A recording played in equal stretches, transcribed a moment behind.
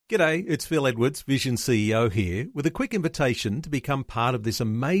G'day, it's Phil Edwards, Vision CEO here, with a quick invitation to become part of this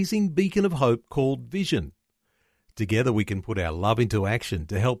amazing beacon of hope called Vision. Together we can put our love into action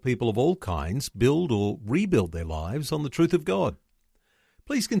to help people of all kinds build or rebuild their lives on the truth of God.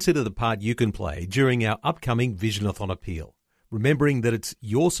 Please consider the part you can play during our upcoming Visionathon appeal, remembering that it's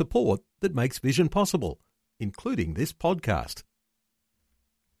your support that makes Vision possible, including this podcast.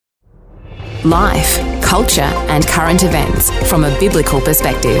 Life, culture and current events from a biblical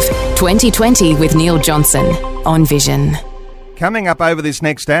perspective. 2020 with Neil Johnson on Vision. Coming up over this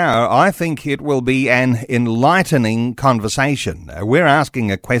next hour, I think it will be an enlightening conversation. We're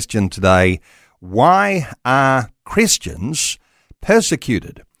asking a question today: why are Christians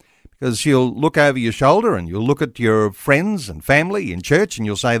persecuted? Because you'll look over your shoulder and you'll look at your friends and family in church and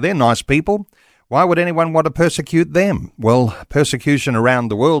you'll say, they're nice people. Why would anyone want to persecute them? Well, persecution around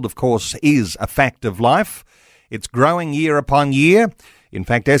the world, of course, is a fact of life. It's growing year upon year. In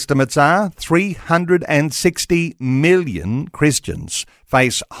fact, estimates are 360 million Christians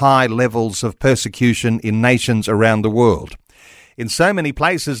face high levels of persecution in nations around the world. In so many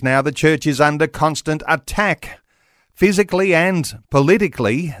places now, the church is under constant attack. Physically and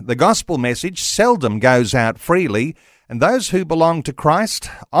politically, the gospel message seldom goes out freely, and those who belong to Christ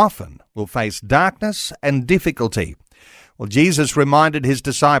often will face darkness and difficulty. Well, Jesus reminded his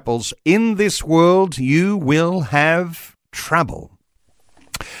disciples, in this world you will have trouble.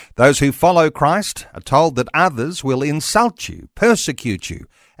 Those who follow Christ are told that others will insult you, persecute you,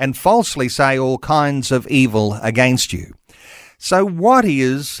 and falsely say all kinds of evil against you. So what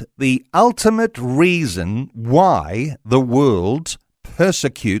is the ultimate reason why the world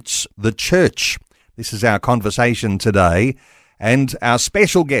persecutes the church? This is our conversation today, and our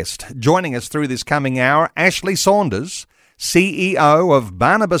special guest joining us through this coming hour, Ashley Saunders, CEO of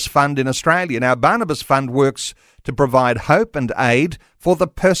Barnabas Fund in Australia. Now, Barnabas Fund works to provide hope and aid for the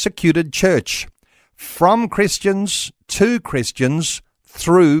persecuted church, from Christians to Christians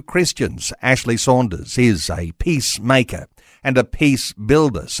through Christians. Ashley Saunders is a peacemaker and a peace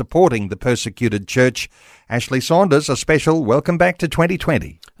builder supporting the persecuted church. Ashley Saunders, a special welcome back to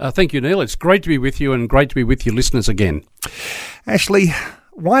 2020. Thank you, Neil. It's great to be with you and great to be with your listeners again. Ashley,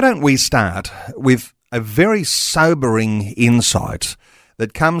 why don't we start with a very sobering insight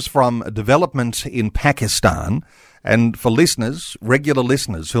that comes from a development in Pakistan. And for listeners, regular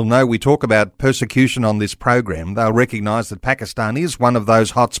listeners who'll know we talk about persecution on this program, they'll recognise that Pakistan is one of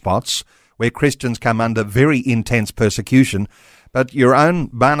those hotspots where Christians come under very intense persecution. But your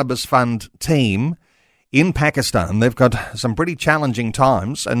own Barnabas Fund team in Pakistan, they've got some pretty challenging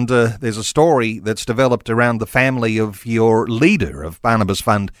times, and there's a story that's developed around the family of your leader of Barnabas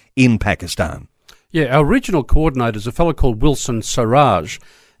Fund in Pakistan. Yeah, our regional coordinator is a fellow called Wilson Siraj,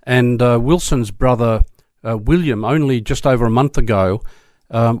 and Wilson's brother William, only just over a month ago,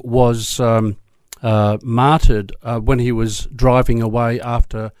 was martyred when he was driving away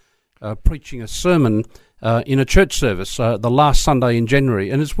after preaching a sermon in a church service the last Sunday in January.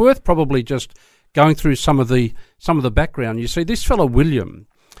 And it's worth probably just going through some of the background. You see, this fellow William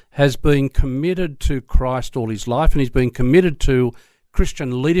has been committed to Christ all his life, and he's been committed to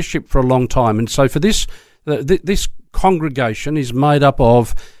Christian leadership for a long time. And so for this congregation is made up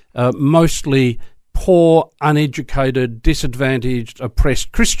of mostly poor, uneducated, disadvantaged,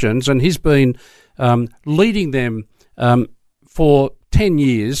 oppressed Christians, and he's been leading them for 10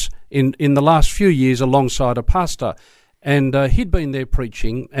 years, in the last few years alongside a pastor. And he'd been there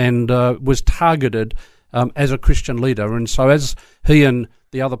preaching and was targeted as a Christian leader. And so as he and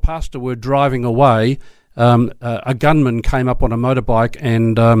the other pastor were driving away, a gunman came up on a motorbike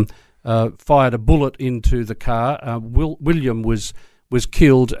and fired a bullet into the car. William was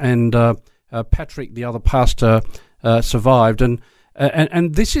killed, and Patrick, the other pastor, survived.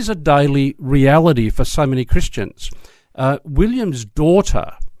 And this is a daily reality for so many Christians. William's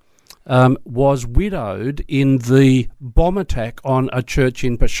daughter was widowed in the bomb attack on a church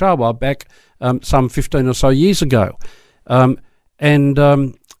in Peshawar back some 15 or so years ago. And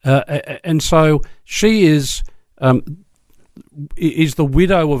so she is the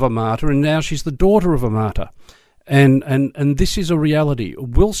widow of a martyr, and now she's the daughter of a martyr. And this is a reality.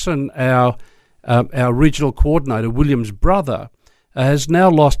 Wilson, our regional coordinator, William's brother, has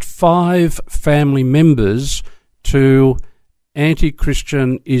now lost 5 family members to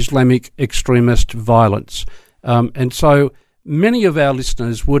anti-Christian Islamic extremist violence. And so many of our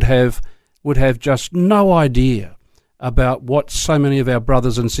listeners would have just no idea about what so many of our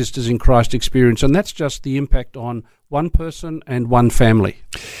brothers and sisters in Christ experience, and that's just the impact on one person and one family.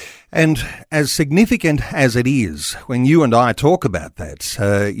 And as significant as it is, when you and I talk about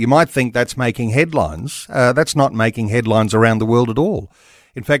that, you might think that's making headlines. That's not making headlines around the world at all.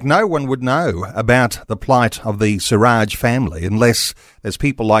 In fact, no one would know about the plight of the Siraj family unless there's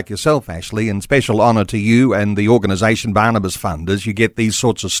people like yourself, Ashley, and special honour to you and the organisation Barnabas Fund as you get these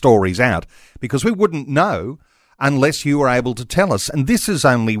sorts of stories out, because we wouldn't know unless you were able to tell us. And this is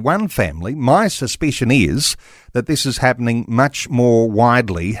only one family. My suspicion is that this is happening much more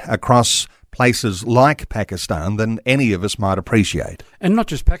widely across places like Pakistan than any of us might appreciate. And not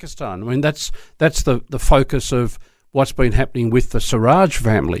just Pakistan. I mean, that's the focus of what's been happening with the Siraj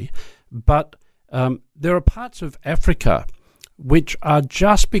family. But there are parts of Africa which are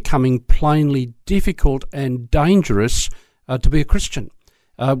just becoming plainly difficult and dangerous to be a Christian.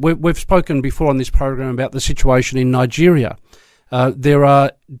 We've spoken before on this program about the situation in Nigeria. There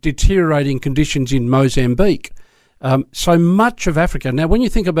are deteriorating conditions in Mozambique. So much of Africa. Now, when you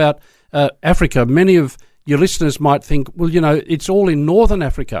think about Africa, many of your listeners might think, well, it's all in northern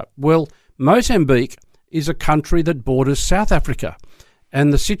Africa. Well, Mozambique is a country that borders South Africa.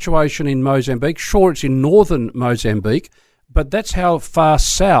 And the situation in Mozambique, sure, it's in northern Mozambique, but that's how far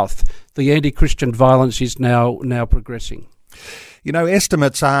south the anti-Christian violence is now progressing.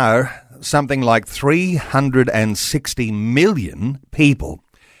 Estimates are something like 360 million people,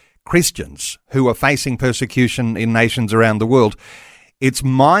 Christians, who are facing persecution in nations around the world. It's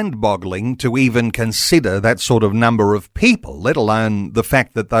mind-boggling to even consider that sort of number of people, let alone the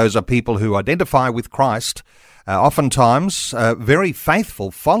fact that those are people who identify with Christ, oftentimes very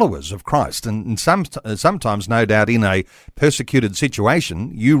faithful followers of Christ, and sometimes, no doubt, in a persecuted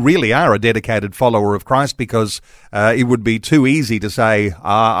situation, you really are a dedicated follower of Christ, because it would be too easy to say,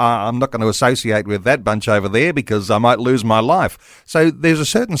 I'm not going to associate with that bunch over there because I might lose my life. So there's a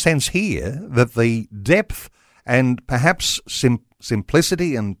certain sense here that the depth and perhaps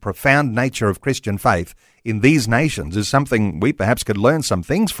simplicity and profound nature of Christian faith in these nations is something we perhaps could learn some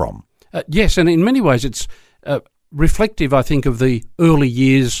things from. Yes, and in many ways it's reflective, I think, of the early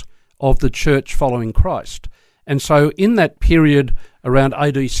years of the church following Christ. And so in that period around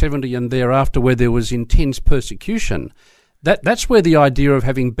AD 70 and thereafter, where there was intense persecution, that's where the idea of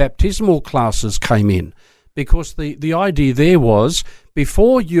having baptismal classes came in. Because the idea there was,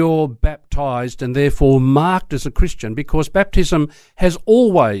 before you're baptised and therefore marked as a Christian, because baptism has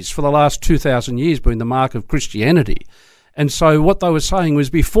always, for the last 2,000 years, been the mark of Christianity. And so what they were saying was,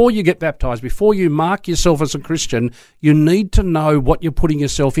 before you get baptised, before you mark yourself as a Christian, you need to know what you're putting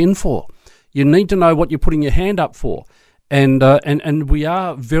yourself in for. You need to know what you're putting your hand up for. And we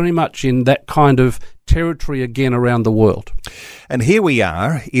are very much in that kind of territory again around the world. And here we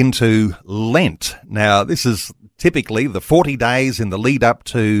are into Lent. Now, this is typically the 40 days in the lead up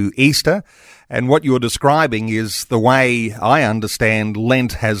to Easter. And what you're describing is the way I understand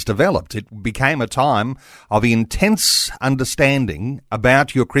Lent has developed. It became a time of intense understanding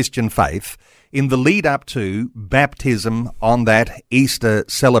about your Christian faith in the lead up to baptism on that Easter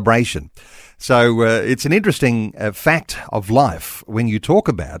celebration. So it's an interesting fact of life when you talk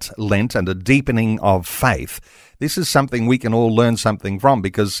about Lent and a deepening of faith. This is something we can all learn something from,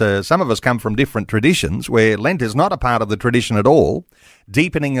 because some of us come from different traditions where Lent is not a part of the tradition at all.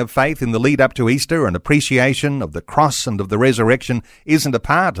 Deepening of faith in the lead up to Easter and appreciation of the cross and of the resurrection isn't a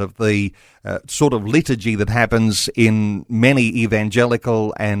part of the sort of liturgy that happens in many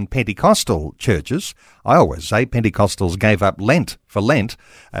evangelical and Pentecostal churches. I always say Pentecostals gave up Lent for Lent,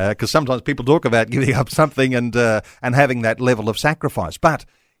 because sometimes people talk about giving up something and having that level of sacrifice. But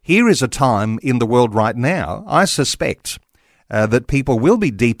here is a time in the world right now, I suspect, that people will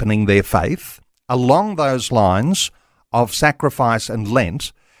be deepening their faith along those lines of sacrifice and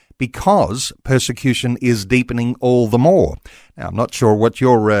Lent, because persecution is deepening all the more. Now, I'm not sure what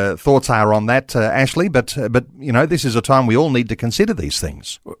your thoughts are on that, Ashley, but this is a time we all need to consider these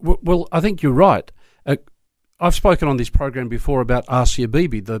things. Well, I think you're right. I've spoken on this program before about Asia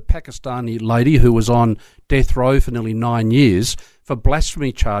Bibi, the Pakistani lady who was on death row for nearly 9 years for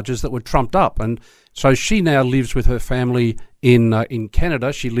blasphemy charges that were trumped up. And so she now lives with her family in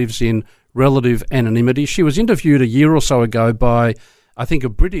Canada. She lives in relative anonymity. She was interviewed a year or so ago by, I think, a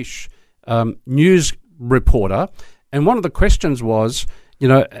British news reporter. And one of the questions was,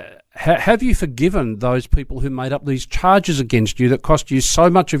 have you forgiven those people who made up these charges against you that cost you so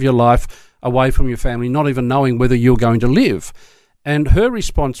much of your life away from your family, not even knowing whether you're going to live? And her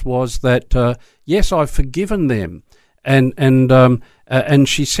response was that, yes, I've forgiven them. And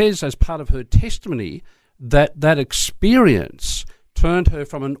she says, as part of her testimony, that experience turned her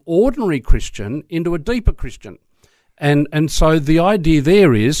from an ordinary Christian into a deeper Christian. And so the idea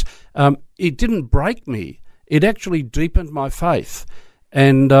there is, it didn't break me; it actually deepened my faith.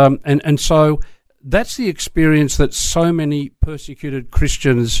 And so that's the experience that so many persecuted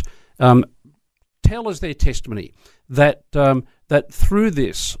Christians tell as their testimony, that that through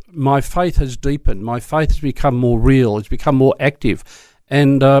this, my faith has deepened, my faith has become more real, it's become more active.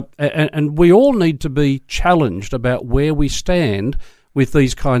 And we all need to be challenged about where we stand with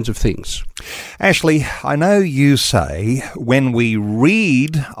these kinds of things. Ashley, I know you say when we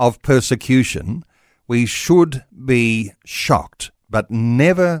read of persecution, we should be shocked, but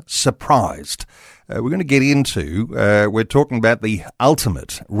never surprised. We're going to get into, we're talking about the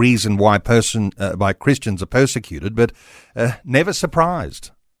ultimate reason why Christians are persecuted, but never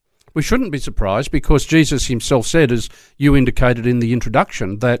surprised. We shouldn't be surprised because Jesus himself said, as you indicated in the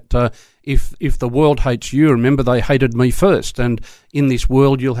introduction, that if the world hates you, remember they hated me first, and in this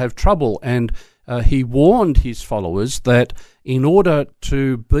world you'll have trouble. And he warned his followers that in order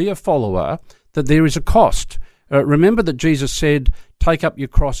to be a follower, that there is a cost. Remember that Jesus said, take up your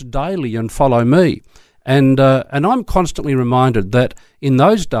cross daily and follow me. And I'm constantly reminded that in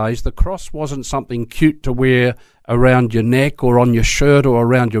those days the cross wasn't something cute to wear around your neck or on your shirt or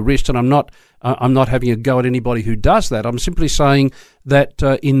around your wrist. And I'm not having a go at anybody who does that. I'm simply saying that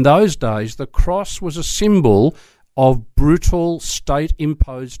in those days the cross was a symbol of brutal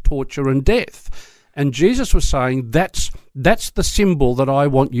state-imposed torture and death. And Jesus was saying that's the symbol that I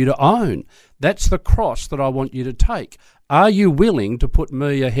want you to own. That's the cross that I want you to take. Are you willing to put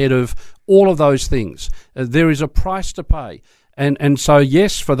me ahead of all of those things? There is a price to pay. And so,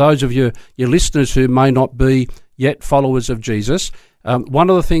 yes, for those of your listeners who may not be yet followers of Jesus, one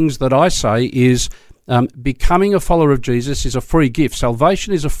of the things that I say is becoming a follower of Jesus is a free gift.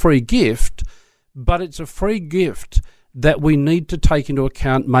 Salvation is a free gift, but it's a free gift that we need to take into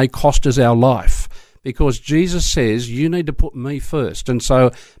account may cost us our life. Because Jesus says, you need to put me first. And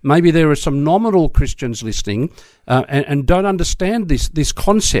so maybe there are some nominal Christians listening and don't understand this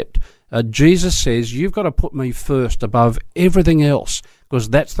concept. Jesus says, you've got to put me first above everything else,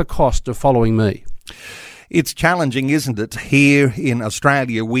 because that's the cost of following me. It's challenging, isn't it? Here in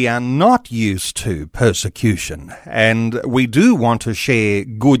Australia, we are not used to persecution, and we do want to share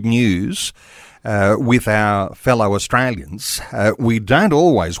good news with our fellow Australians. We don't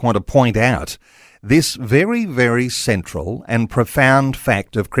always want to point out this very, very central and profound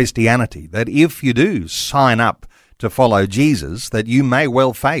fact of Christianity, that if you do sign up to follow Jesus, that you may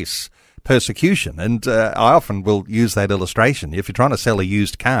well face persecution. And I often will use that illustration. If you're trying to sell a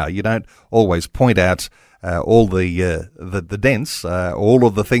used car, you don't always point out all the dents, all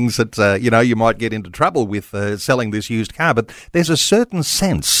of the things that you might get into trouble with selling this used car. But there's a certain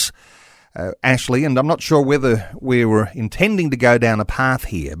sense, Ashley, and I'm not sure whether we were intending to go down a path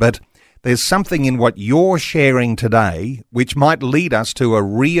here, but there's something in what you're sharing today which might lead us to a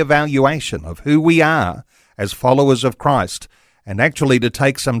re-evaluation of who we are as followers of Christ, and actually to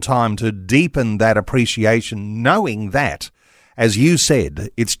take some time to deepen that appreciation, knowing that, as you said,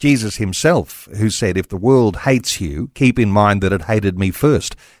 it's Jesus himself who said, if the world hates you, keep in mind that it hated me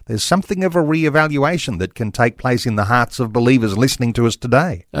first. There's something of a re-evaluation that can take place in the hearts of believers listening to us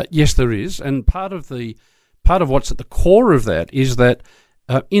today. Yes, there is. And part of what's at the core of that is that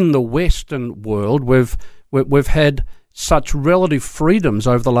in the Western world, we've had such relative freedoms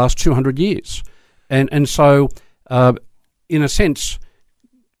over the last 200 years. And so, in a sense,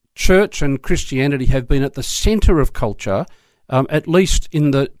 church and Christianity have been at the centre of culture, at least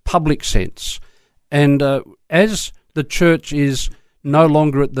in the public sense. And as the church is no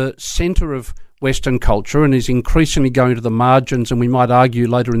longer at the centre of Western culture and is increasingly going to the margins, and we might argue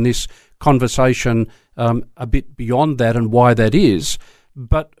later in this conversation a bit beyond that and why that is,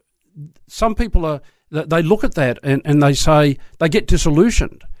 but some people they look at that and they say, they get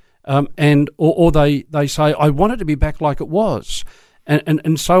disillusioned, or they say, I want it to be back like it was,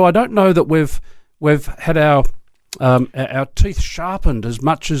 and so I don't know that we've had our teeth sharpened as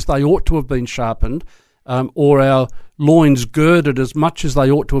much as they ought to have been sharpened, or our loins girded as much as they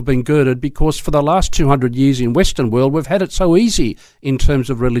ought to have been girded, because for the last 200 years in Western world we've had it so easy in terms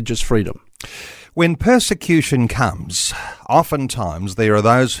of religious freedom. When persecution comes, oftentimes there are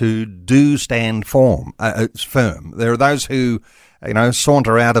those who do stand firm. There are those who,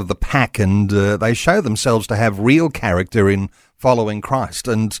 saunter out of the pack, and they show themselves to have real character in following Christ.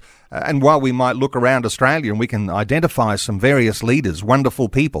 And while we might look around Australia and we can identify some various leaders, wonderful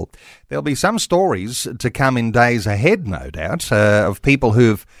people, there'll be some stories to come in days ahead, no doubt, of people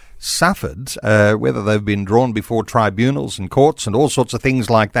who've suffered, whether they've been drawn before tribunals and courts and all sorts of things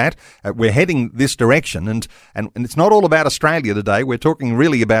like that. We're heading this direction, and it's not all about Australia today. We're talking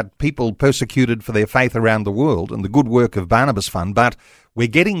really about people persecuted for their faith around the world and the good work of Barnabas Fund, but we're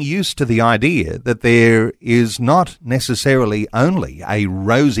getting used to the idea that there is not necessarily only a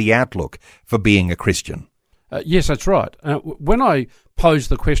rosy outlook for being a Christian. Yes, that's right. When I pose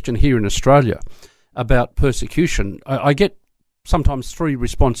the question here in Australia about persecution, I get sometimes three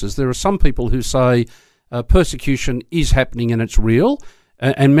responses. There are some people who say persecution is happening and it's real,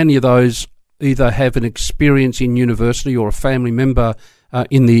 and many of those either have an experience in university or a family member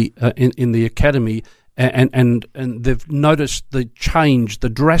in the academy, and they've noticed the change, the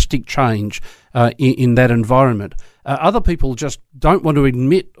drastic change in that environment. Other people just don't want to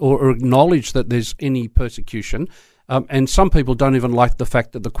admit or acknowledge that there's any persecution, and some people don't even like the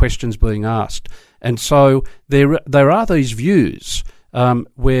fact that the question's being asked. And so there are these views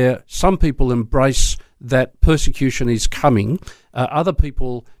where some people embrace that persecution is coming, other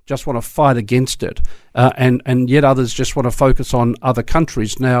people just want to fight against it, and yet others just want to focus on other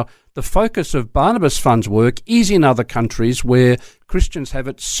countries. Now, the focus of Barnabas Fund's work is in other countries where Christians have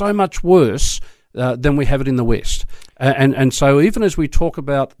it so much worse than we have it in the West. And so even as we talk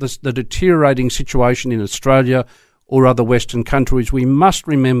about the deteriorating situation in Australia or other Western countries, we must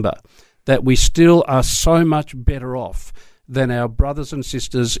remember that we still are so much better off than our brothers and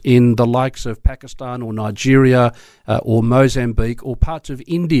sisters in the likes of Pakistan or Nigeria or Mozambique or parts of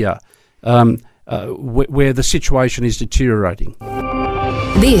India where the situation is deteriorating.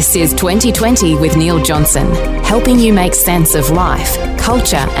 This is 2020 with Neil Johnson, helping you make sense of life,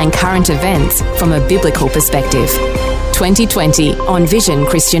 culture and current events from a biblical perspective. 2020 on Vision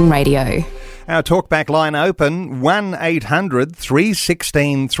Christian Radio. Our talkback line open, 1-800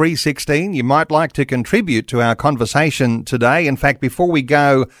 316 316. You might like to contribute to our conversation today. In fact, before we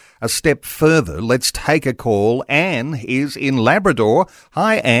go a step further, let's take a call. Anne is in Labrador.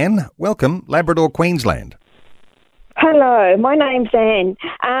 Hi, Anne. Welcome, Labrador, Queensland. Hello, my name's Anne.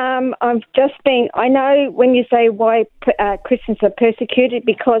 I know when you say why Christians are persecuted,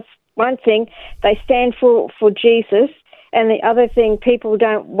 because one thing, they stand for Jesus, and the other thing, people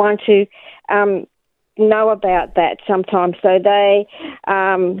don't want to know about that sometimes. So they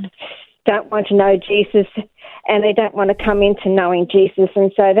don't want to know Jesus, and they don't want to come into knowing Jesus,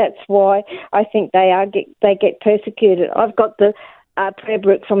 and so that's why I think they get persecuted. I've got the prayer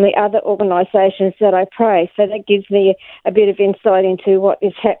book from the other organisations that I pray, so that gives me a bit of insight into what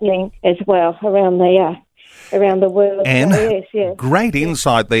is happening as well around the world. And yes. Great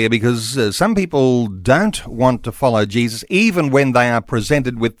insight there, because some people don't want to follow Jesus even when they are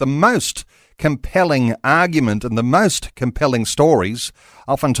presented with the most compelling argument and the most compelling stories.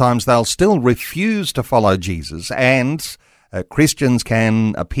 Oftentimes they'll still refuse to follow Jesus, and Christians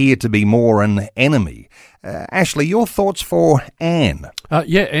can appear to be more an enemy. Ashley, your thoughts for Anne?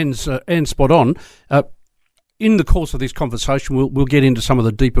 Anne's spot on. In the course of this conversation, we'll get into some of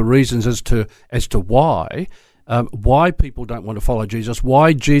the deeper reasons as to why people don't want to follow Jesus,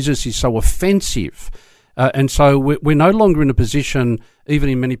 why Jesus is so offensive. And so we're no longer in a position, even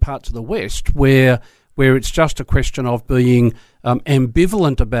in many parts of the West, where it's just a question of being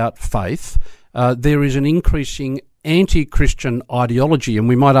ambivalent about faith. There is an increasing anti-Christian ideology, and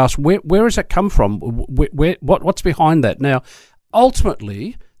we might ask, where has that come from? What's behind that? Now,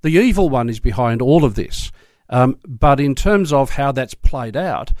 ultimately, the evil one is behind all of this. But in terms of how that's played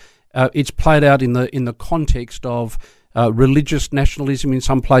out, it's played out in the context of religious nationalism in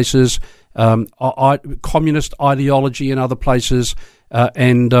some places, communist ideology in other places,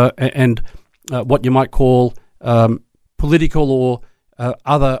 and what you might call political or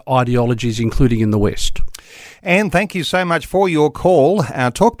other ideologies, including in the West. Anne, thank you so much for your call.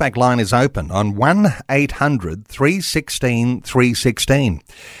 Our talkback line is open on 1-800 316 316.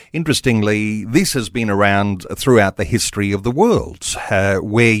 Interestingly, this has been around throughout the history of the world,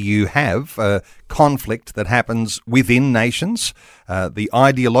 where you have conflict that happens within nations, the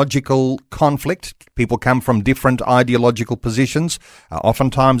ideological conflict. People come from different ideological positions.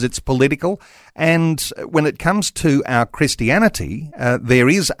 Oftentimes it's political. And when it comes to our Christianity, there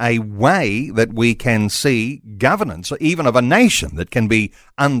is a way that we can see governance, even of a nation, that can be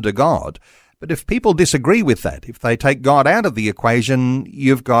under God. But if people disagree with that, if they take God out of the equation,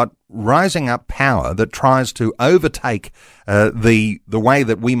 you've got rising up power that tries to overtake the way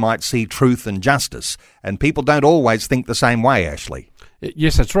that we might see truth and justice. And people don't always think the same way, Ashley.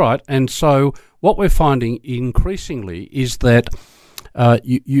 Yes, that's right. And so what we're finding increasingly is that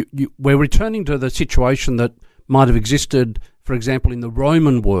we're returning to the situation that might have existed, for example, in the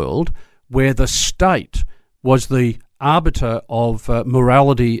Roman world, where the state was the arbiter of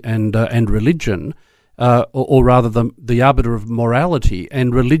morality and religion, or rather the arbiter of morality,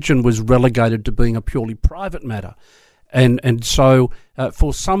 and religion was relegated to being a purely private matter. And so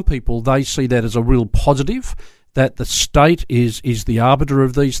for some people, they see that as a real positive, that the state is the arbiter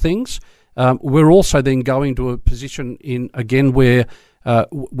of these things. We're also then going to a position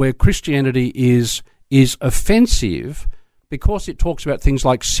where Christianity is offensive because it talks about things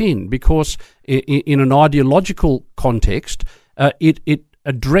like sin, because in an ideological context, it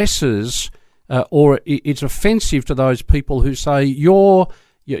addresses or it's offensive to those people who say you're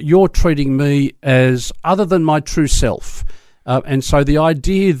treating me as other than my true self. And so the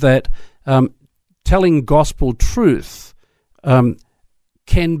idea that telling gospel truth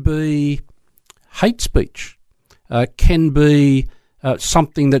can be hate speech, can be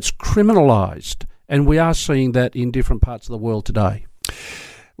something that's criminalised, and we are seeing that in different parts of the world today.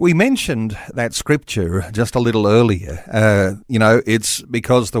 We mentioned that scripture just a little earlier. It's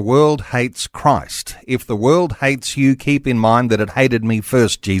because the world hates Christ. If the world hates you, keep in mind that it hated me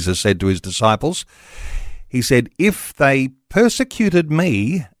first, Jesus said to his disciples. He said, if they persecuted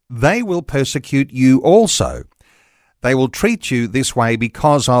me, they will persecute you also. They will treat you this way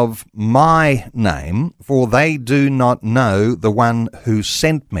because of my name, for they do not know the one who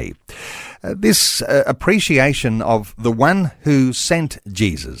sent me. This appreciation of the one who sent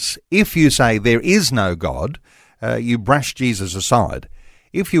Jesus. If you say there is no God, you brush Jesus aside.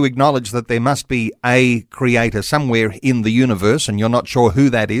 If you acknowledge that there must be a creator somewhere in the universe and you're not sure who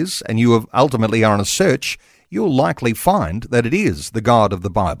that is, and you ultimately are on a search, you'll likely find that it is the God of the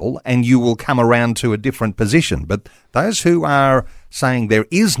Bible, and you will come around to a different position. But those who are saying there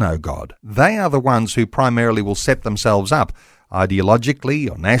is no God, they are the ones who primarily will set themselves up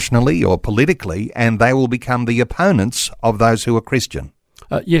ideologically or nationally or politically, and they will become the opponents of those who are Christian.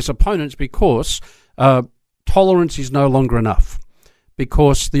 Yes, opponents, because tolerance is no longer enough.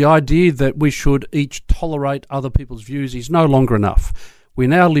 Because the idea that we should each tolerate other people's views is no longer enough. We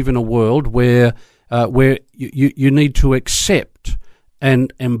now live in a world where you need to accept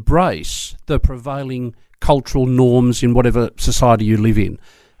and embrace the prevailing cultural norms in whatever society you live in.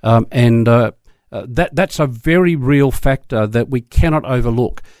 That's a very real factor that we cannot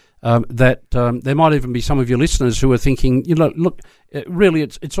overlook. There might even be some of your listeners who are thinking, look, really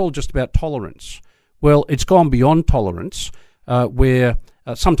it's all just about tolerance. Well, it's gone beyond tolerance, where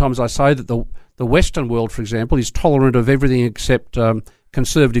sometimes I say that the Western world, for example, is tolerant of everything except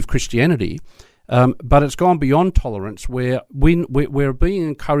conservative Christianity. But it's gone beyond tolerance, where we're being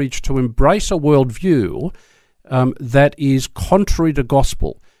encouraged to embrace a worldview that is contrary to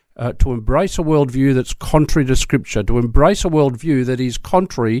gospel, to embrace a worldview that's contrary to Scripture, to embrace a worldview that is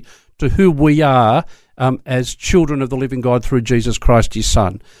contrary to who we are as children of the living God through Jesus Christ, his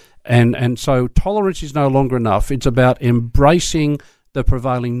Son. And so tolerance is no longer enough. It's about embracing the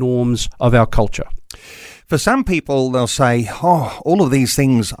prevailing norms of our culture. For some people, they'll say, all of these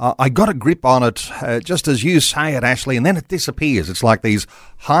things, I got a grip on it, just as you say it, Ashley, and then it disappears. It's like these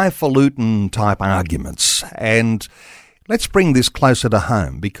highfalutin type arguments. And let's bring this closer to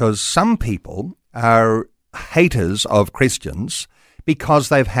home, because some people are haters of Christians because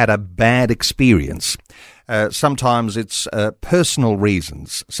they've had a bad experience. Sometimes it's personal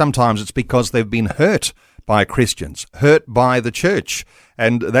reasons. Sometimes it's because they've been hurt by Christians, hurt by the church.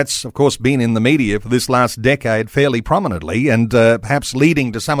 And that's, of course, been in the media for this last decade fairly prominently, and perhaps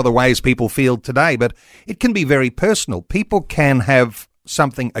leading to some of the ways people feel today. But it can be very personal. People can have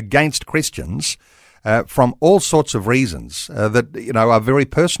something against Christians from all sorts of reasons that are very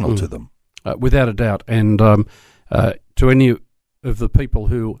personal to them. Without a doubt. And to any of the people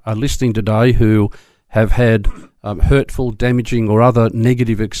who are listening today who have had hurtful, damaging or other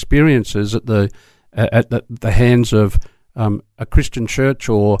negative experiences at the hands of a Christian church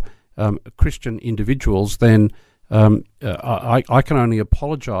or Christian individuals, then I can only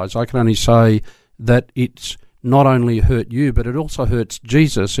apologise. I can only say that it's not only hurt you, but it also hurts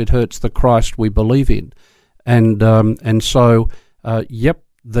Jesus. It hurts the Christ we believe in, and so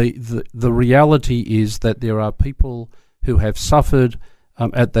the reality is that there are people who have suffered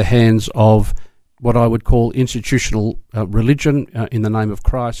at the hands of what I would call institutional religion in the name of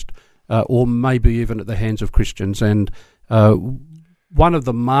Christ, or maybe even at the hands of Christians. And one of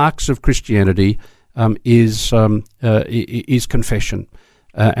the marks of Christianity is confession,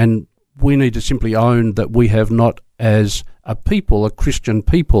 and we need to simply own that we have not, as a people, a Christian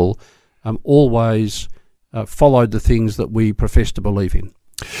people, always followed the things that we profess to believe in.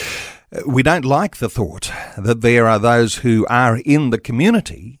 We don't like the thought that there are those who are in the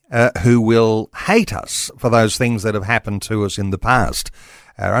community who will hate us for those things that have happened to us in the past.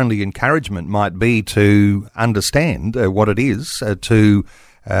 Our only encouragement might be to understand what it is to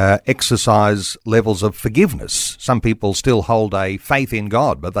exercise levels of forgiveness. Some people still hold a faith in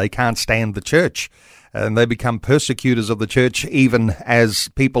God, but they can't stand the church. And they become persecutors of the church even as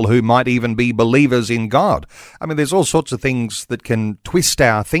people who might even be believers in God. I mean, there's all sorts of things that can twist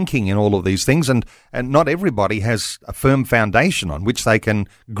our thinking in all of these things, and not everybody has a firm foundation on which they can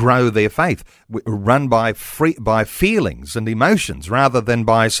grow their faith, run by feelings and emotions rather than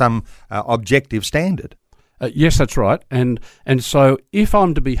by some objective standard. Yes, that's right. And so if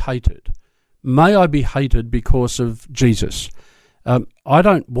I'm to be hated, may I be hated because of Jesus. I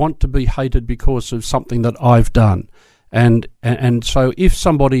don't want to be hated because of something that I've done. And so if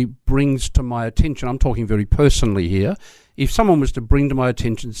somebody brings to my attention, I'm talking very personally here, if someone was to bring to my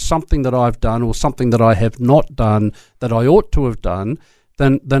attention something that I've done or something that I have not done that I ought to have done,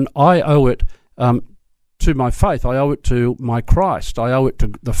 then I owe it to my faith. I owe it to my Christ. I owe it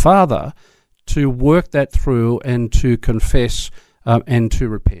to the Father to work that through and to confess and to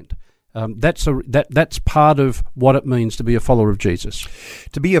repent. That's part of what it means to be a follower of Jesus.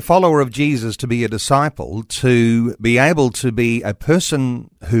 To be a follower of Jesus, to be a disciple, to be able to be a person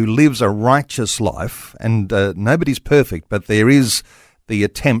who lives a righteous life, and nobody's perfect, but there is the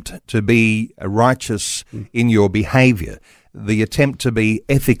attempt to be righteous in your behaviour, the attempt to be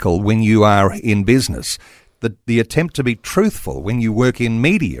ethical when you are in business, the attempt to be truthful when you work in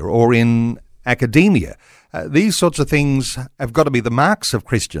media or in academia. These sorts of things have got to be the marks of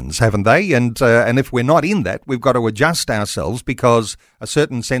Christians, haven't they? And if we're not in that, we've got to adjust ourselves, because a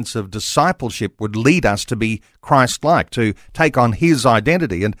certain sense of discipleship would lead us to be Christ-like, to take on his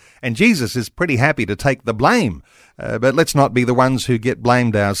identity. And Jesus is pretty happy to take the blame. But let's not be the ones who get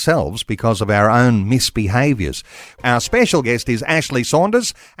blamed ourselves because of our own misbehaviours. Our special guest is Ashley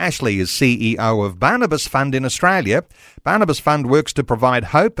Saunders. Ashley is CEO of Barnabas Fund in Australia. Barnabas Fund works to provide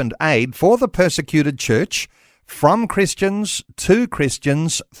hope and aid for the persecuted church, from Christians to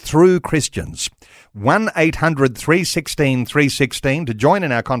Christians through Christians. 1-800-316-316 to join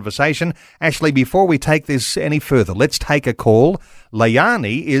in our conversation. Ashley, before we take this any further, let's take a call.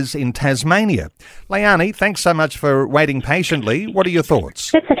 Leilani is in Tasmania. Leilani, thanks so much for waiting patiently. What are your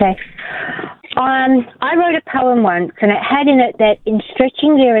thoughts? That's okay. I wrote a poem once, and it had in it that in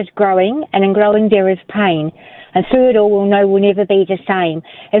stretching there is growing, and in growing there is pain. And through it all, we'll know we'll never be the same.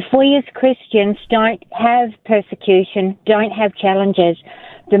 If we as Christians don't have persecution, don't have challenges,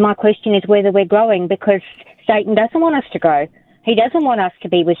 then my question is whether we're growing, because Satan doesn't want us to grow. He doesn't want us to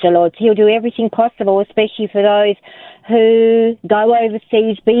be with the Lord. So he'll do everything possible, especially for those who go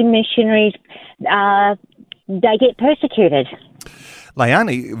overseas, be missionaries. They get persecuted.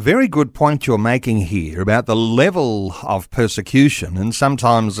 Leilani, very good point you're making here about the level of persecution, and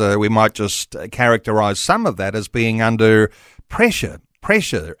sometimes we might just characterise some of that as being under pressure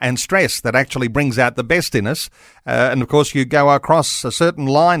and stress that actually brings out the best in us. And of course, you go across a certain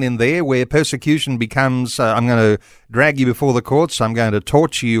line in there where persecution becomes, I'm going to drag you before the courts, I'm going to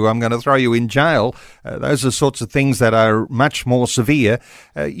torture you, I'm going to throw you in jail. Those are sorts of things that are much more severe.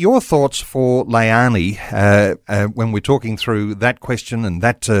 Your thoughts for Leilani when we're talking through that question and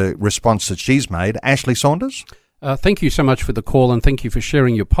that response that she's made. Ashley Saunders? Thank you so much for the call, and thank you for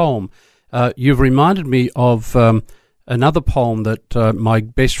sharing your poem. You've reminded me of another poem that my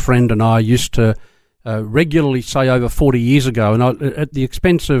best friend and I used to regularly say over 40 years ago, and at the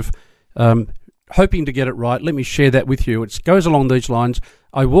expense of hoping to get it right, let me share that with you. It goes along these lines.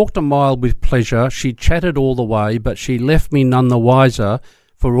 I walked a mile with pleasure, she chatted all the way, but she left me none the wiser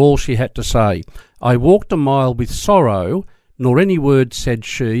for all she had to say. I walked a mile with sorrow, nor any word said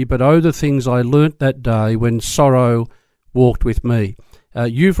she, but oh, the things I learnt that day when sorrow walked with me.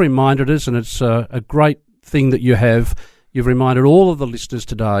 You've reminded us, and it's a great thing that you've reminded all of the listeners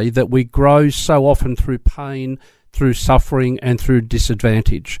today, that we grow so often through pain, through suffering, and through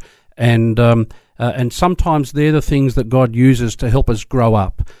disadvantage. And sometimes they're the things that God uses to help us grow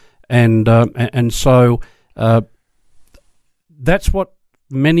up. And so that's what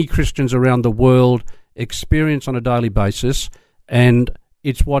many Christians around the world experience on a daily basis, and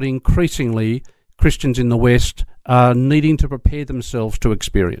it's what increasingly Christians in the West are needing to prepare themselves to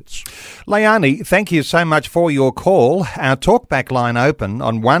experience. Leilani, thank you so much for your call. Our talkback line open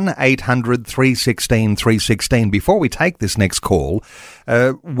on 1-800-316-316. Before we take this next call,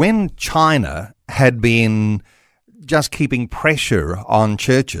 when China had been just keeping pressure on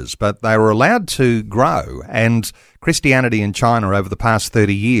churches, but they were allowed to grow, and Christianity in China over the past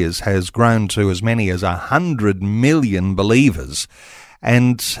 30 years has grown to as many as 100 million believers.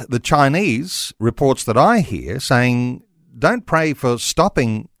 And the Chinese, reports that I hear, saying, don't pray for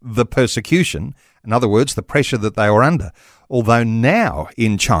stopping the persecution, in other words, the pressure that they were under. Although now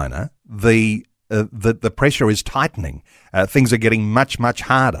in China, the pressure is tightening. Things are getting much, much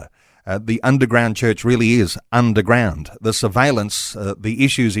harder. The underground church really is underground. The surveillance, the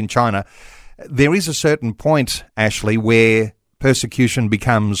issues in China, there is a certain point, Ashley, where persecution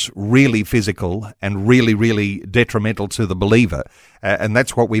becomes really physical and really, really detrimental to the believer. And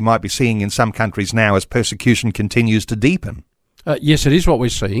that's what we might be seeing in some countries now as persecution continues to deepen. Yes, it is what we're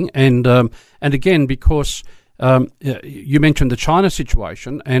seeing. And again, because you mentioned the China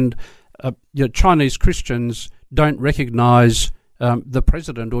situation, and Chinese Christians don't recognise the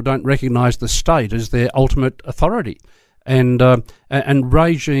president or don't recognise the state as their ultimate authority. And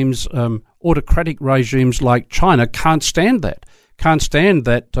regimes, autocratic regimes like China can't stand that.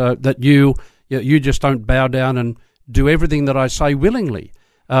 That you just don't bow down and do everything that I say willingly.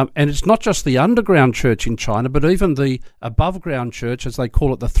 And it's not just the underground church in China, but even the above-ground church, as they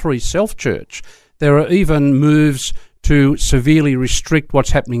call it, the Three Self Church. There are even moves to severely restrict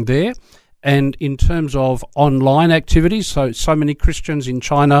what's happening there. And in terms of online activities, so many Christians in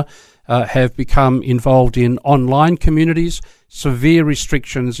China have become involved in online communities, severe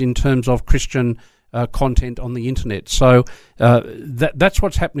restrictions in terms of Christian content on the internet. So that's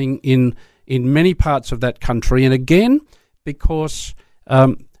what's happening in many parts of that country. And again, because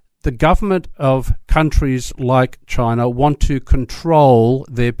the government of countries like China want to control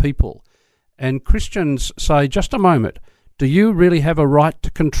their people. And Christians say, just a moment, do you really have a right to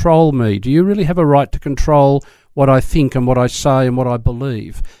control me? Do you really have a right to control what I think and what I say and what I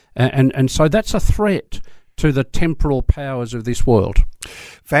believe? And so that's a threat to the temporal powers of this world.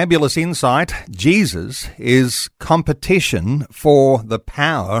 Fabulous insight. Jesus is competition for the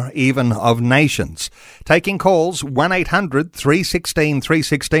power even of nations. Taking calls, 1-800 316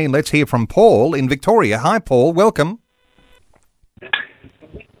 316. Let's hear from Paul in Victoria. Hi, Paul. Welcome.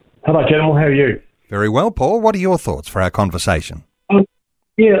 Hello, gentlemen. How are you? Very well, Paul. What are your thoughts for our conversation?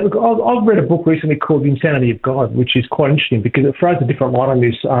 Look, I've read a book recently called The Insanity of God, which is quite interesting because it throws a different light on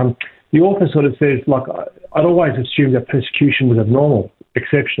this. The author sort of says, like, I'd always assumed that persecution was abnormal,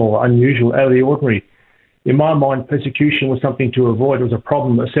 exceptional, unusual, out of the ordinary. In my mind, persecution was something to avoid. It was a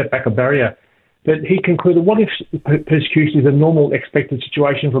problem, a setback, a barrier. But he concluded, what if persecution is a normal, expected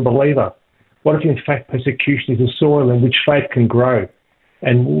situation for a believer? What if, in fact, persecution is a soil in which faith can grow?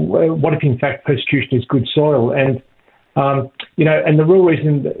 And what if, in fact, persecution is good soil? And, and the real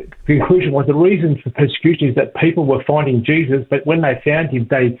reason, the conclusion was the reason for persecution is that people were finding Jesus, but when they found him,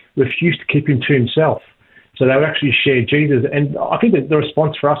 they refused to keep him to himself. So they would actually share Jesus. And I think that the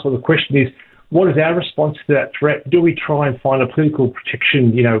response for us, or the question is, what is our response to that threat? Do we try and find a political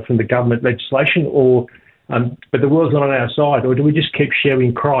protection, from the government legislation, or but the world's not on our side, or do we just keep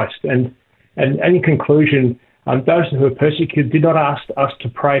sharing Christ? And in conclusion, those who were persecuted did not ask us to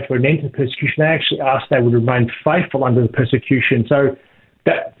pray for an end to persecution. They actually asked they would remain faithful under the persecution. So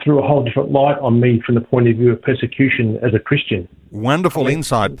that threw a whole different light on me from the point of view of persecution as a Christian. Wonderful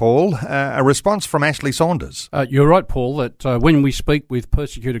insight, Paul. A response from Ashley Saunders. You're right, Paul, that when we speak with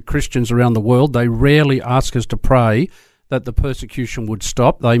persecuted Christians around the world, they rarely ask us to pray that the persecution would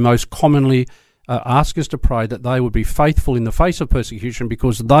stop. They most commonly ask us to pray that they would be faithful in the face of persecution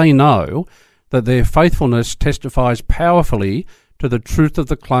because they know that their faithfulness testifies powerfully to the truth of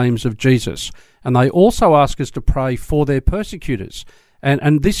the claims of Jesus. And they also ask us to pray for their persecutors.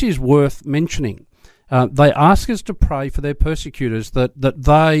 And this is worth mentioning. They ask us to pray for their persecutors that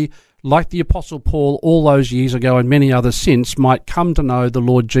they, like the Apostle Paul all those years ago and many others since, might come to know the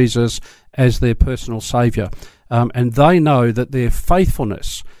Lord Jesus as their personal Saviour. And they know that their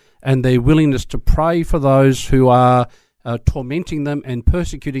faithfulness and their willingness to pray for those who are tormenting them and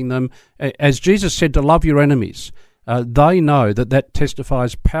persecuting them, as Jesus said, to love your enemies. They know that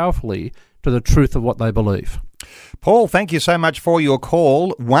testifies powerfully to the truth of what they believe. Paul, thank you so much for your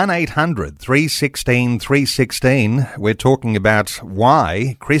call. 1-800 316 316. We're talking about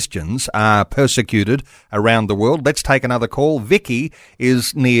why Christians are persecuted around the world. Let's take another call. Vicky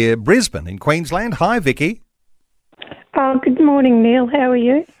is near Brisbane in Queensland. Hi, Vicky. Good morning, Neil. How are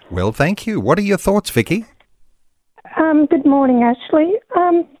you? Well, thank you. What are your thoughts, Vicky? Good morning, Ashley.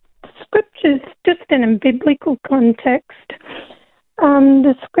 Scriptures, just in a biblical context,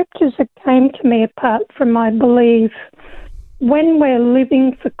 the scriptures that came to me apart from my belief, when we're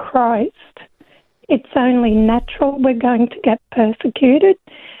living for Christ, it's only natural we're going to get persecuted,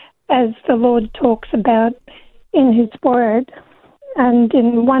 as the Lord talks about in his word. And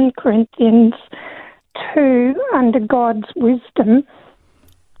in 1 Corinthians 2, under God's wisdom,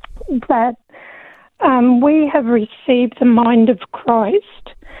 that we have received the mind of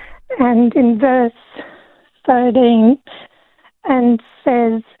Christ. And in verse 13, and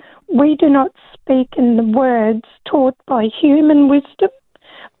says, we do not speak in the words taught by human wisdom,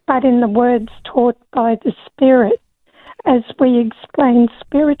 but in the words taught by the Spirit, as we explain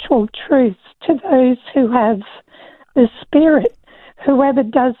spiritual truths to those who have the Spirit. Whoever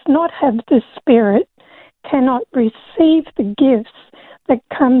does not have the Spirit cannot receive the gifts that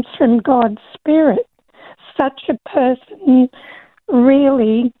comes from God's Spirit. Such a person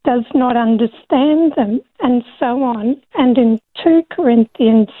really does not understand them, and so on. And in 2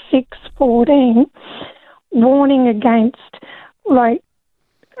 Corinthians 6:14, warning against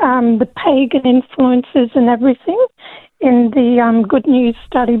the pagan influences and everything in the Good News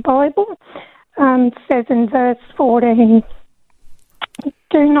Study Bible. Says in verse 14,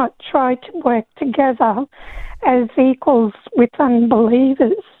 do not try to work together as equals with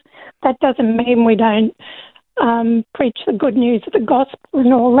unbelievers. That doesn't mean we don't preach the good news of the gospel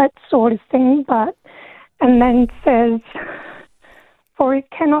and all that sort of thing, and then says, for it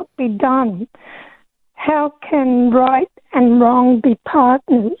cannot be done. How can right and wrong be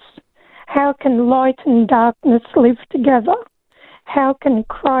partners? How can light and darkness live together? How can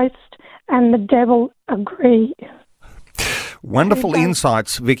Christ and the devil agree? Wonderful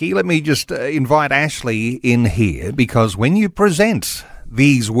insights, Vicky. Let me just invite Ashley in here, because when you present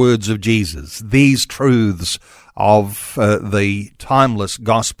these words of Jesus, these truths of the timeless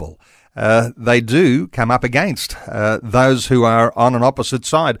gospel, they do come up against those who are on an opposite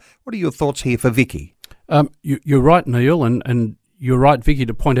side. What are your thoughts here for Vicky? You're right, Neil, and you're right, Vicky,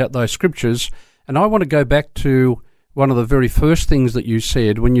 to point out those scriptures. And I want to go back to one of the very first things that you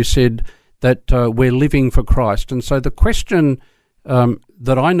said when you said that we're living for Christ. And so the question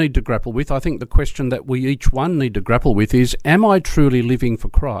that I need to grapple with, I think the question that we each one need to grapple with is, am I truly living for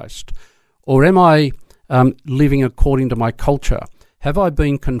Christ? Or am I living according to my culture? Have I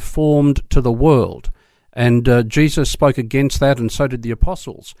been conformed to the world? And Jesus spoke against that, and so did the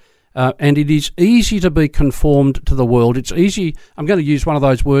apostles. And it is easy to be conformed to the world. It's easy, I'm going to use one of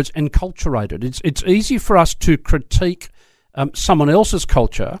those words, enculturated. It's easy for us to critique someone else's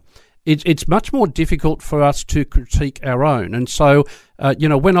culture. It's much more difficult for us to critique our own. And so,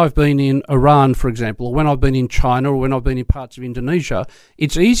 when I've been in Iran, for example, or when I've been in China, or when I've been in parts of Indonesia,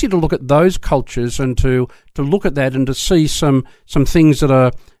 it's easy to look at those cultures and to look at that and to see some things that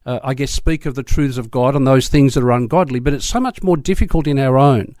are, speak of the truths of God, and those things that are ungodly. But it's so much more difficult in our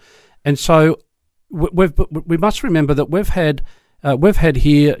own. And so we must remember that we've had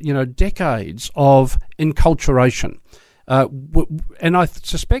here, decades of enculturation. And I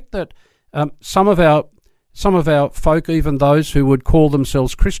suspect that some of our folk, even those who would call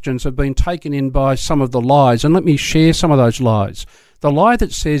themselves Christians, have been taken in by some of the lies. And let me share some of those lies. The lie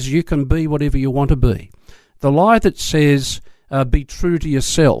that says you can be whatever you want to be. The lie that says be true to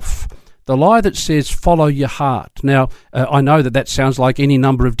yourself. The lie that says follow your heart. Now, I know that sounds like any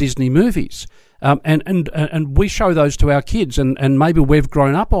number of Disney movies. And we show those to our kids, and maybe we've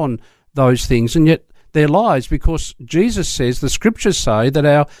grown up on those things, and yet they're lies, because Jesus says, the scriptures say, that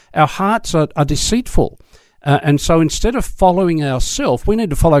our hearts are deceitful. And so instead of following ourselves, we need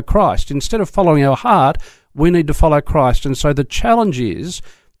to follow Christ. Instead of following our heart, we need to follow Christ. And so the challenge is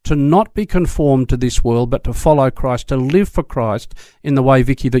to not be conformed to this world, but to follow Christ, to live for Christ in the way,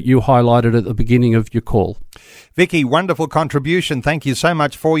 Vicky, that you highlighted at the beginning of your call. Vicky, wonderful contribution. Thank you so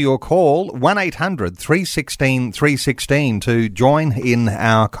much for your call. 1-800-316-316 to join in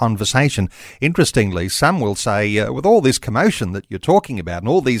our conversation. Interestingly, some will say, with all this commotion that you're talking about and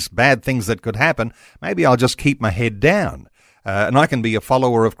all these bad things that could happen, maybe I'll just keep my head down. And I can be a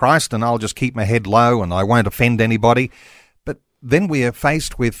follower of Christ, and I'll just keep my head low and I won't offend anybody. Then we are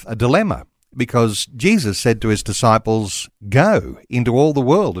faced with a dilemma, because Jesus said to his disciples, go into all the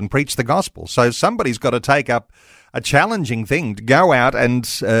world and preach the gospel. So somebody's got to take up a challenging thing, to go out and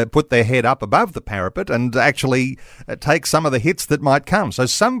put their head up above the parapet and actually take some of the hits that might come. So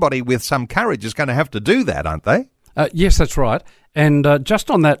somebody with some courage is going to have to do that, aren't they? Yes, that's right. And just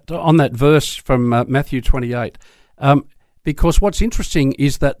on that verse from Matthew 28, because what's interesting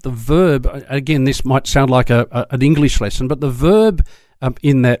is that the verb, again, this might sound like an English lesson, but the verb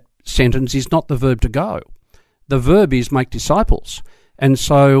in that sentence is not the verb to go. The verb is make disciples. And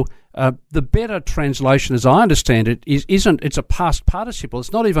so the better translation, as I understand it, it's a past participle.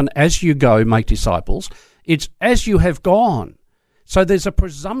 It's not even as you go, make disciples. It's as you have gone. So there's a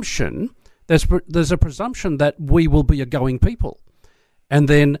presumption, there's a presumption that we will be a going people. And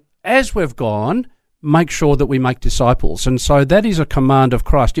then as we've gone, make sure that we make disciples. And so that is a command of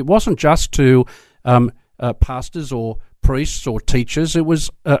Christ. It wasn't just to pastors or priests or teachers. It was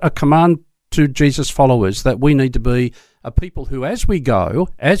a command to Jesus' followers that we need to be a people who, as we go,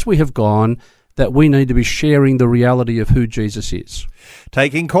 as we have gone, that we need to be sharing the reality of who Jesus is.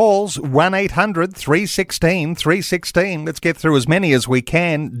 Taking calls, 1-800-316-316. Let's get through as many as we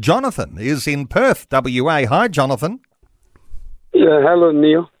can. Jonathan is in Perth, WA. Hi, Jonathan. Yeah, hello,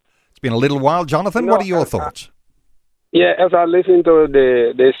 Neil. Been a little while, Jonathan. What are your thoughts? As I listen to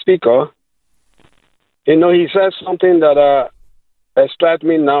the speaker, he says something that strikes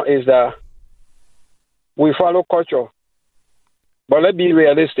me now is that we follow culture, but let's be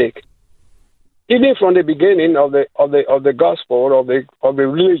realistic. Even from the beginning of the gospel of the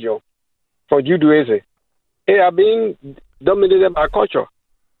religion for Judaism, it has been dominated by culture.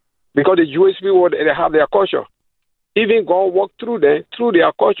 because the Jewish people, they have their culture. Even God walked through them, through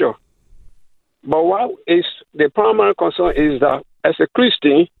their culture. But what is the primary concern is that as a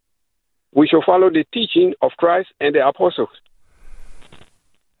Christian, we should follow the teaching of Christ and the apostles.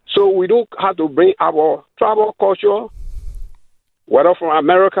 So we don't have to bring our tribal culture, whether from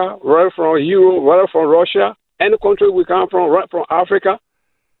America, whether from Europe, whether from Russia, any country we come from, right from Africa.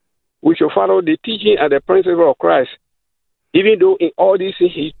 We should follow the teaching and the principle of Christ. Even though in all these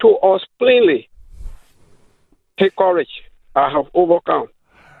things, he told us plainly, take courage, I have overcome.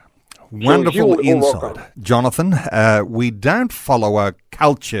 Wonderful insight, Jonathan. We don't follow a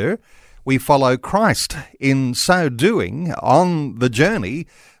culture, we follow Christ. In so doing, on the journey,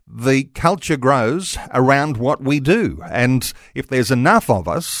 the culture grows around what we do. And if there's enough of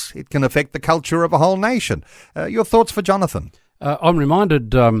us, it can affect the culture of a whole nation. Your thoughts for Jonathan? I'm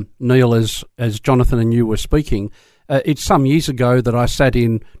reminded, Neil, as Jonathan and you were speaking, it's some years ago that I sat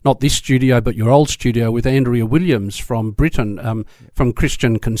in, not this studio, but your old studio with Andrea Williams from Britain, from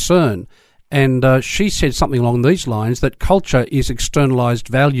Christian Concern. And she said something along these lines, that culture is externalised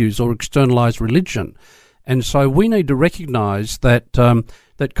values or externalised religion. And so we need to recognise that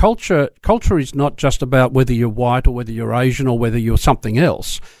that culture is not just about whether you're white or whether you're Asian or whether you're something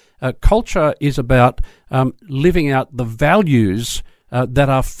else. Culture is about living out the values that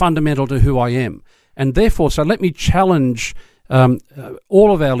are fundamental to who I am. And therefore, so let me challenge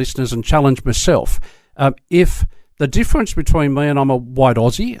all of our listeners and challenge myself. If the difference between me and I'm a white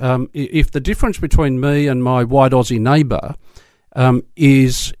Aussie, if the difference between me and my white Aussie neighbour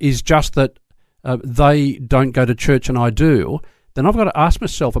is just that they don't go to church and I do, then I've got to ask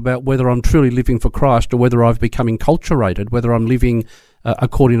myself about whether I'm truly living for Christ or whether I've become enculturated, whether I'm living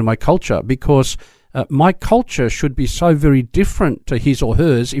according to my culture, because my culture should be so very different to his or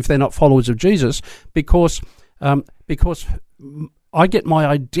hers if they're not followers of Jesus, because I get my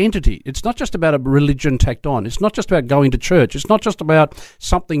identity. It's not just about a religion tacked on. It's not just about going to church. It's not just about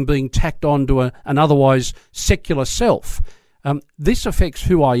something being tacked on to an otherwise secular self. This affects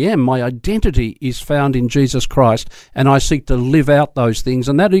who I am. My identity is found in Jesus Christ, and I seek to live out those things,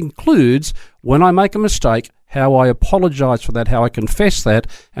 and that includes, when I make a mistake, how I apologise for that, how I confess that,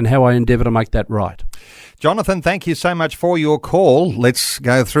 and how I endeavour to make that right. Jonathan, thank you so much for your call. Let's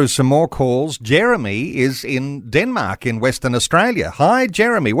go through some more calls. Jeremy is in Denmark in Western Australia. Hi,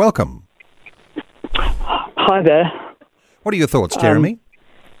 Jeremy. Welcome. Hi there. What are your thoughts, Jeremy?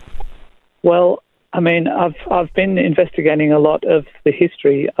 Well, I mean, I've been investigating a lot of the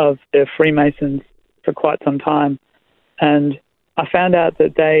history of the Freemasons for quite some time, and I found out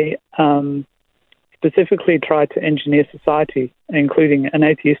that they specifically tried to engineer society, including an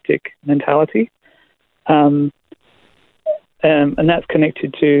atheistic mentality, and that's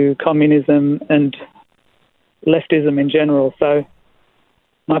connected to communism and leftism in general. So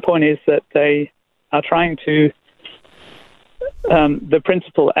my point is that they are trying to the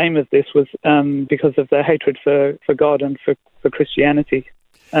principal aim of this was because of their hatred for God and for Christianity,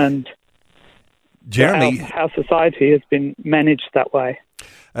 and Jeremy, how society has been managed that way.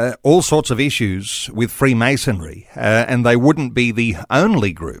 All sorts of issues with Freemasonry, and they wouldn't be the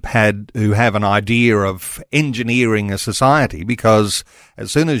only group who have an idea of engineering a society, because as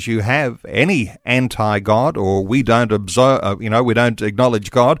soon as you have any anti-God or we don't we don't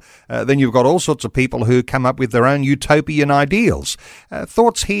acknowledge God, then you've got all sorts of people who come up with their own utopian ideals.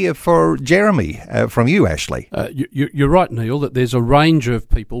 Thoughts here for Jeremy from you, Ashley? You're right, Neil, that there's a range of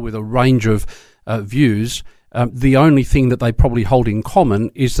people with a range of views. The only thing that they probably hold in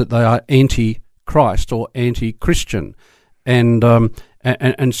common is that they are anti-Christ or anti-Christian, and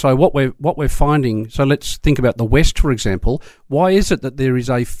so what we're finding. So let's think about the West, for example. Why is it that there is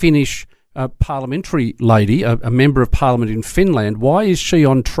a Finnish parliamentary lady, a member of Parliament in Finland? Why is she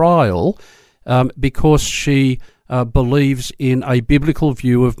on trial? Because she believes in a biblical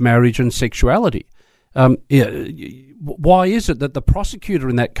view of marriage and sexuality. Why is it that the prosecutor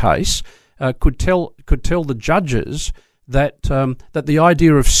in that case could tell the judges that the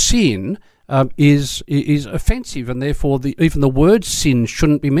idea of sin is offensive, and therefore even the word sin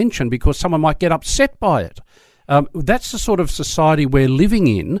shouldn't be mentioned because someone might get upset by it? That's the sort of society we're living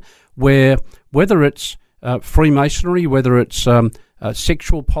in, where whether it's Freemasonry, whether it's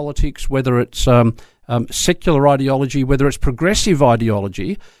sexual politics, whether it's secular ideology, whether it's progressive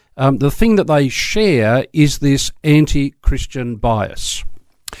ideology, the thing that they share is this anti-Christian bias.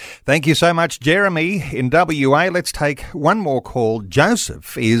 Thank you so much, Jeremy in WA. Let's take one more call.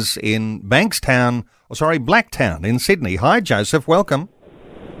 Joseph is in Blacktown in Sydney. Hi, Joseph. Welcome.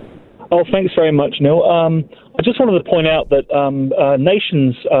 Oh, thanks very much, Neil. I just wanted to point out that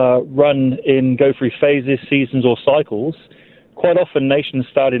nations go through phases, seasons or cycles. quite often nations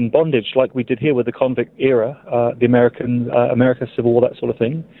start in bondage, like we did here with the convict era, the America Civil War, that sort of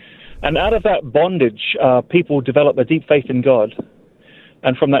thing. And out of that bondage, people develop a deep faith in God.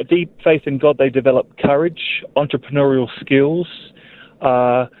 And from that deep faith in God, they develop courage, entrepreneurial skills,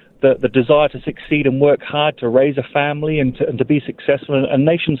 the desire to succeed and work hard to raise a family and to be successful. And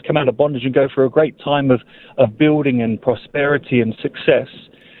nations come out of bondage and go through a great time of building and prosperity and success.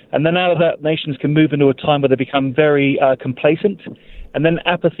 And then out of that, nations can move into a time where they become very complacent, and then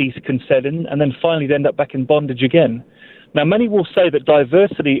apathy can set in, and then finally they end up back in bondage again. Now, many will say that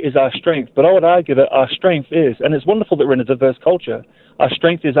diversity is our strength, but I would argue that our strength is, and it's wonderful that we're in a diverse culture, our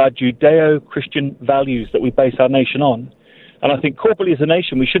strength is our Judeo-Christian values that we base our nation on. And I think corporately as a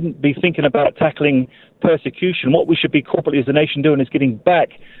nation, we shouldn't be thinking about tackling persecution. What we should be corporately as a nation doing is getting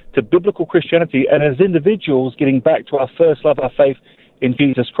back to biblical Christianity, and as individuals getting back to our first love, our faith in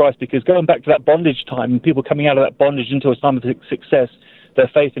Jesus Christ, because going back to that bondage time and people coming out of that bondage into a time of success, their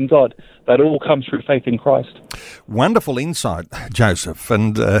faith in God, that all comes through faith in Christ. Wonderful insight, Joseph.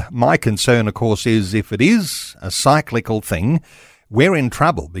 And my concern, of course, is if it is a cyclical thing, we're in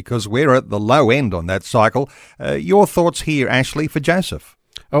trouble because we're at the low end on that cycle. Your thoughts here, Ashley, for Joseph?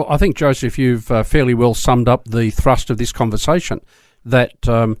 Oh, I think, Joseph, you've fairly well summed up the thrust of this conversation, that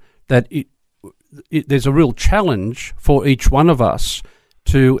there's a real challenge for each one of us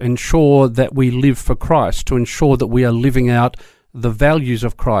to ensure that we live for Christ, to ensure that we are living out the values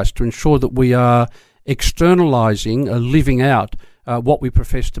of Christ, to ensure that we are externalizing, living out what we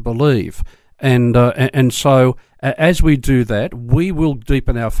profess to believe. And so as we do that, we will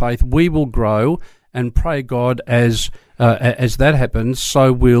deepen our faith, we will grow, and pray God as that happens,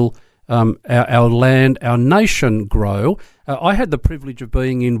 so will our land, our nation grow. I had the privilege of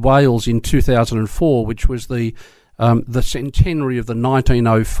being in Wales in 2004, which was the centenary of the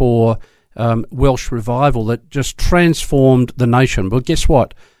 1904 Welsh revival that just transformed the nation. But guess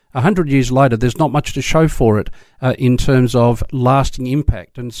what? 100 years later, there's not much to show for it in terms of lasting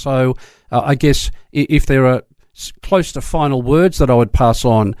impact. And so I guess if there are close to final words that I would pass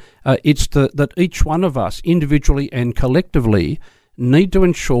on, it's that each one of us, individually and collectively, need to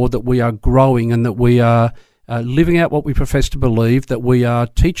ensure that we are growing and that we are living out what we profess to believe, that we are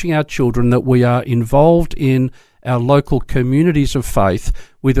teaching our children, that we are involved in our local communities of faith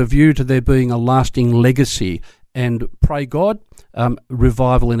with a view to there being a lasting legacy, and pray God,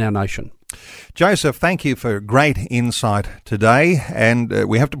 revival in our nation. Joseph, thank you for great insight today, and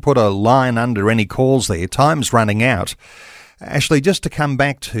we have to put a line under any calls there. Time's running out. Ashley, just to come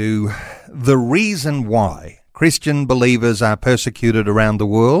back to the reason why Christian believers are persecuted around the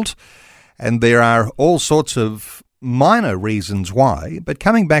world, and there are all sorts of minor reasons why, but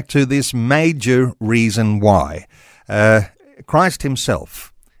coming back to this major reason why, Christ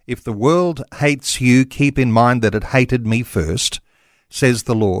himself, if the world hates you, keep in mind that it hated me first, says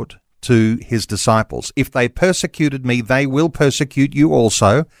the Lord to his disciples. If they persecuted me, they will persecute you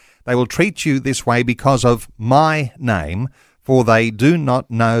also. They will treat you this way because of my name, for they do not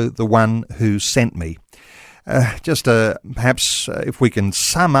know the one who sent me. Perhaps if we can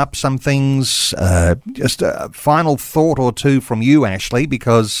sum up some things, just a final thought or two from you, Ashley,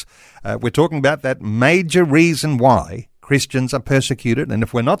 because we're talking about that major reason why Christians are persecuted. And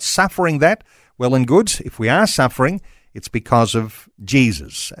if we're not suffering that, well and good. If we are suffering, it's because of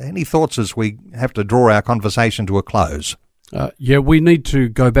Jesus. Any thoughts as we have to draw our conversation to a close? We need to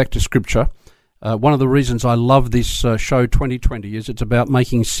go back to Scripture. One of the reasons I love this show 2020 is it's about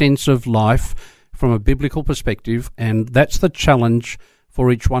making sense of life from a biblical perspective, and that's the challenge for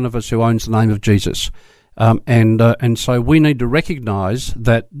each one of us who owns the name of Jesus. And so we need to recognise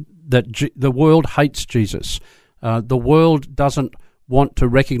that the world hates Jesus. The world doesn't want to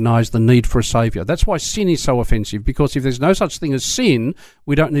recognise the need for a saviour. That's why sin is so offensive, because if there's no such thing as sin,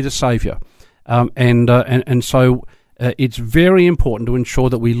 we don't need a saviour. And so it's very important to ensure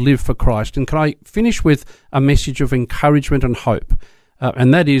that we live for Christ. And can I finish with a message of encouragement and hope?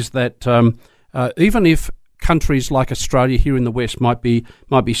 And that is that even if countries like Australia here in the West might be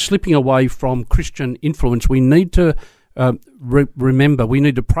slipping away from Christian influence, we need to remember, we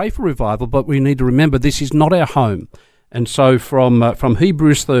need to pray for revival, but we need to remember this is not our home. And so from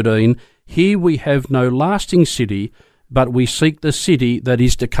Hebrews 13, here we have no lasting city, but we seek the city that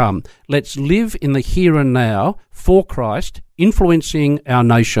is to come. Let's live in the here and now for Christ, influencing our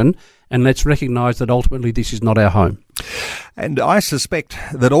nation, and let's recognise that ultimately this is not our home. And I suspect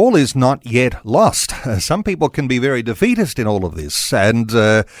that all is not yet lost. Some people can be very defeatist in all of this. And,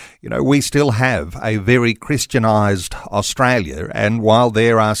 we still have a very Christianised Australia. And while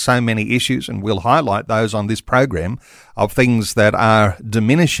there are so many issues, and we'll highlight those on this program, of things that are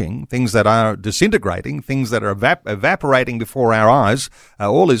diminishing, things that are disintegrating, things that are evaporating before our eyes,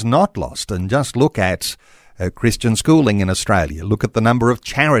 all is not lost. And just look at Christian schooling in Australia. Look at the number of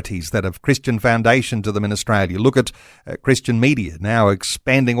charities that have Christian foundation to them in Australia. Look at Christian media now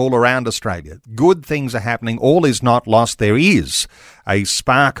expanding all around Australia. Good things are happening. All is not lost. There is a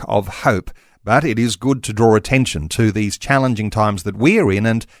spark of hope, but it is good to draw attention to these challenging times that we're in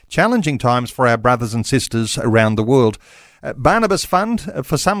and challenging times for our brothers and sisters around the world. Barnabas Fund,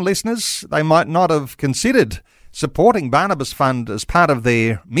 for some listeners, they might not have considered supporting Barnabas Fund as part of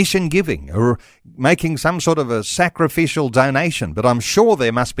their mission giving or making some sort of a sacrificial donation. But I'm sure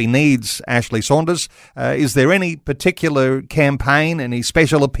there must be needs, Ashley Saunders. Is there any particular campaign, any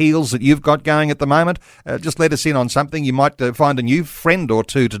special appeals that you've got going at the moment? Just let us in on something. You might find a new friend or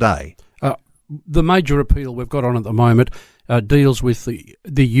two today. The major appeal we've got on at the moment deals with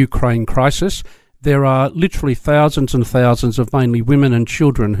the Ukraine crisis. There are literally thousands and thousands of mainly women and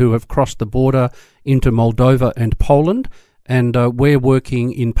children who have crossed the border into Moldova and Poland, and we're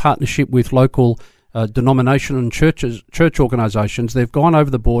working in partnership with local denomination and church organisations. They've gone over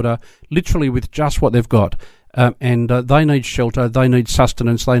the border literally with just what they've got, and they need shelter, they need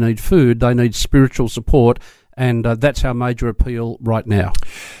sustenance, they need food, they need spiritual support, and that's our major appeal right now.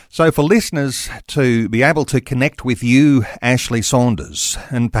 So for listeners to be able to connect with you, Ashley Saunders,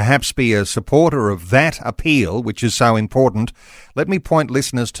 and perhaps be a supporter of that appeal, which is so important, let me point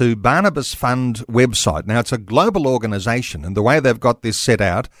listeners to Barnabas Fund website. Now, it's a global organisation, and the way they've got this set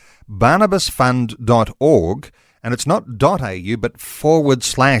out, barnabasfund.org, and it's not .au, but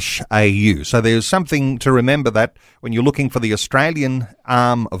 /AU. So there's something to remember that when you're looking for the Australian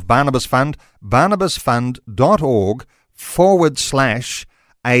arm of Barnabas Fund, barnabasfund.org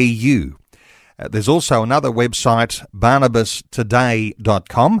 /AU. There's also another website,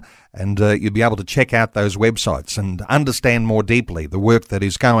 barnabastoday.com, and you'll be able to check out those websites and understand more deeply the work that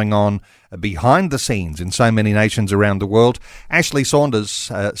is going on behind the scenes in so many nations around the world. Ashley Saunders,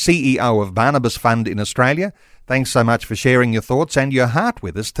 CEO of Barnabas Fund in Australia, thanks so much for sharing your thoughts and your heart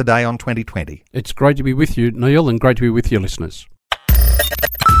with us today on 2020. It's great to be with you, Neil, and great to be with your listeners.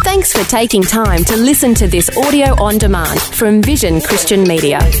 Thanks for taking time to listen to this audio on demand from Vision Christian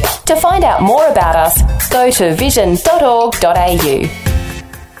Media. To find out more about us, go to vision.org.au.